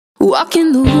Walk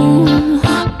in the room,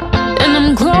 and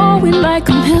I'm glowing like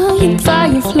a million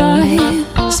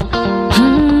fireflies.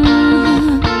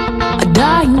 A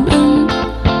dying wind,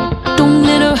 don't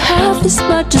let her have as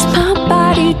much as my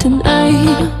body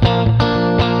tonight.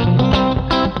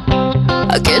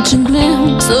 I catch a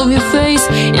glimpse of your face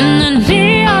in the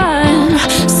neon,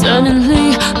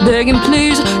 suddenly begging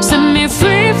please set me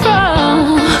free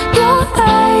from your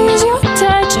eyes. Your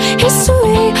touch is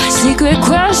sweet, secret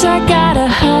crush I gotta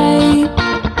hide.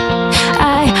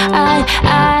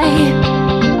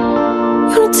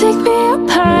 You wanna take me up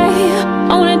high,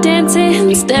 I wanna dance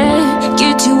instead,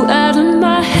 get you out of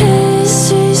my head.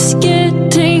 This is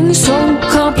getting so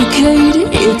complicated,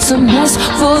 it's a mess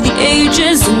for the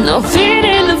ages, and I'm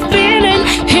feeling the feeling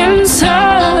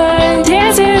inside.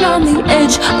 Dancing on the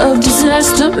edge of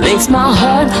disaster makes my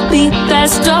heart beat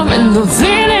faster, and the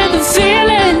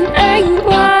feeling ain't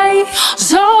right.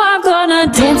 So I'm gonna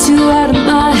dance you out of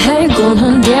my head,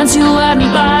 gonna dance you out of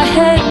my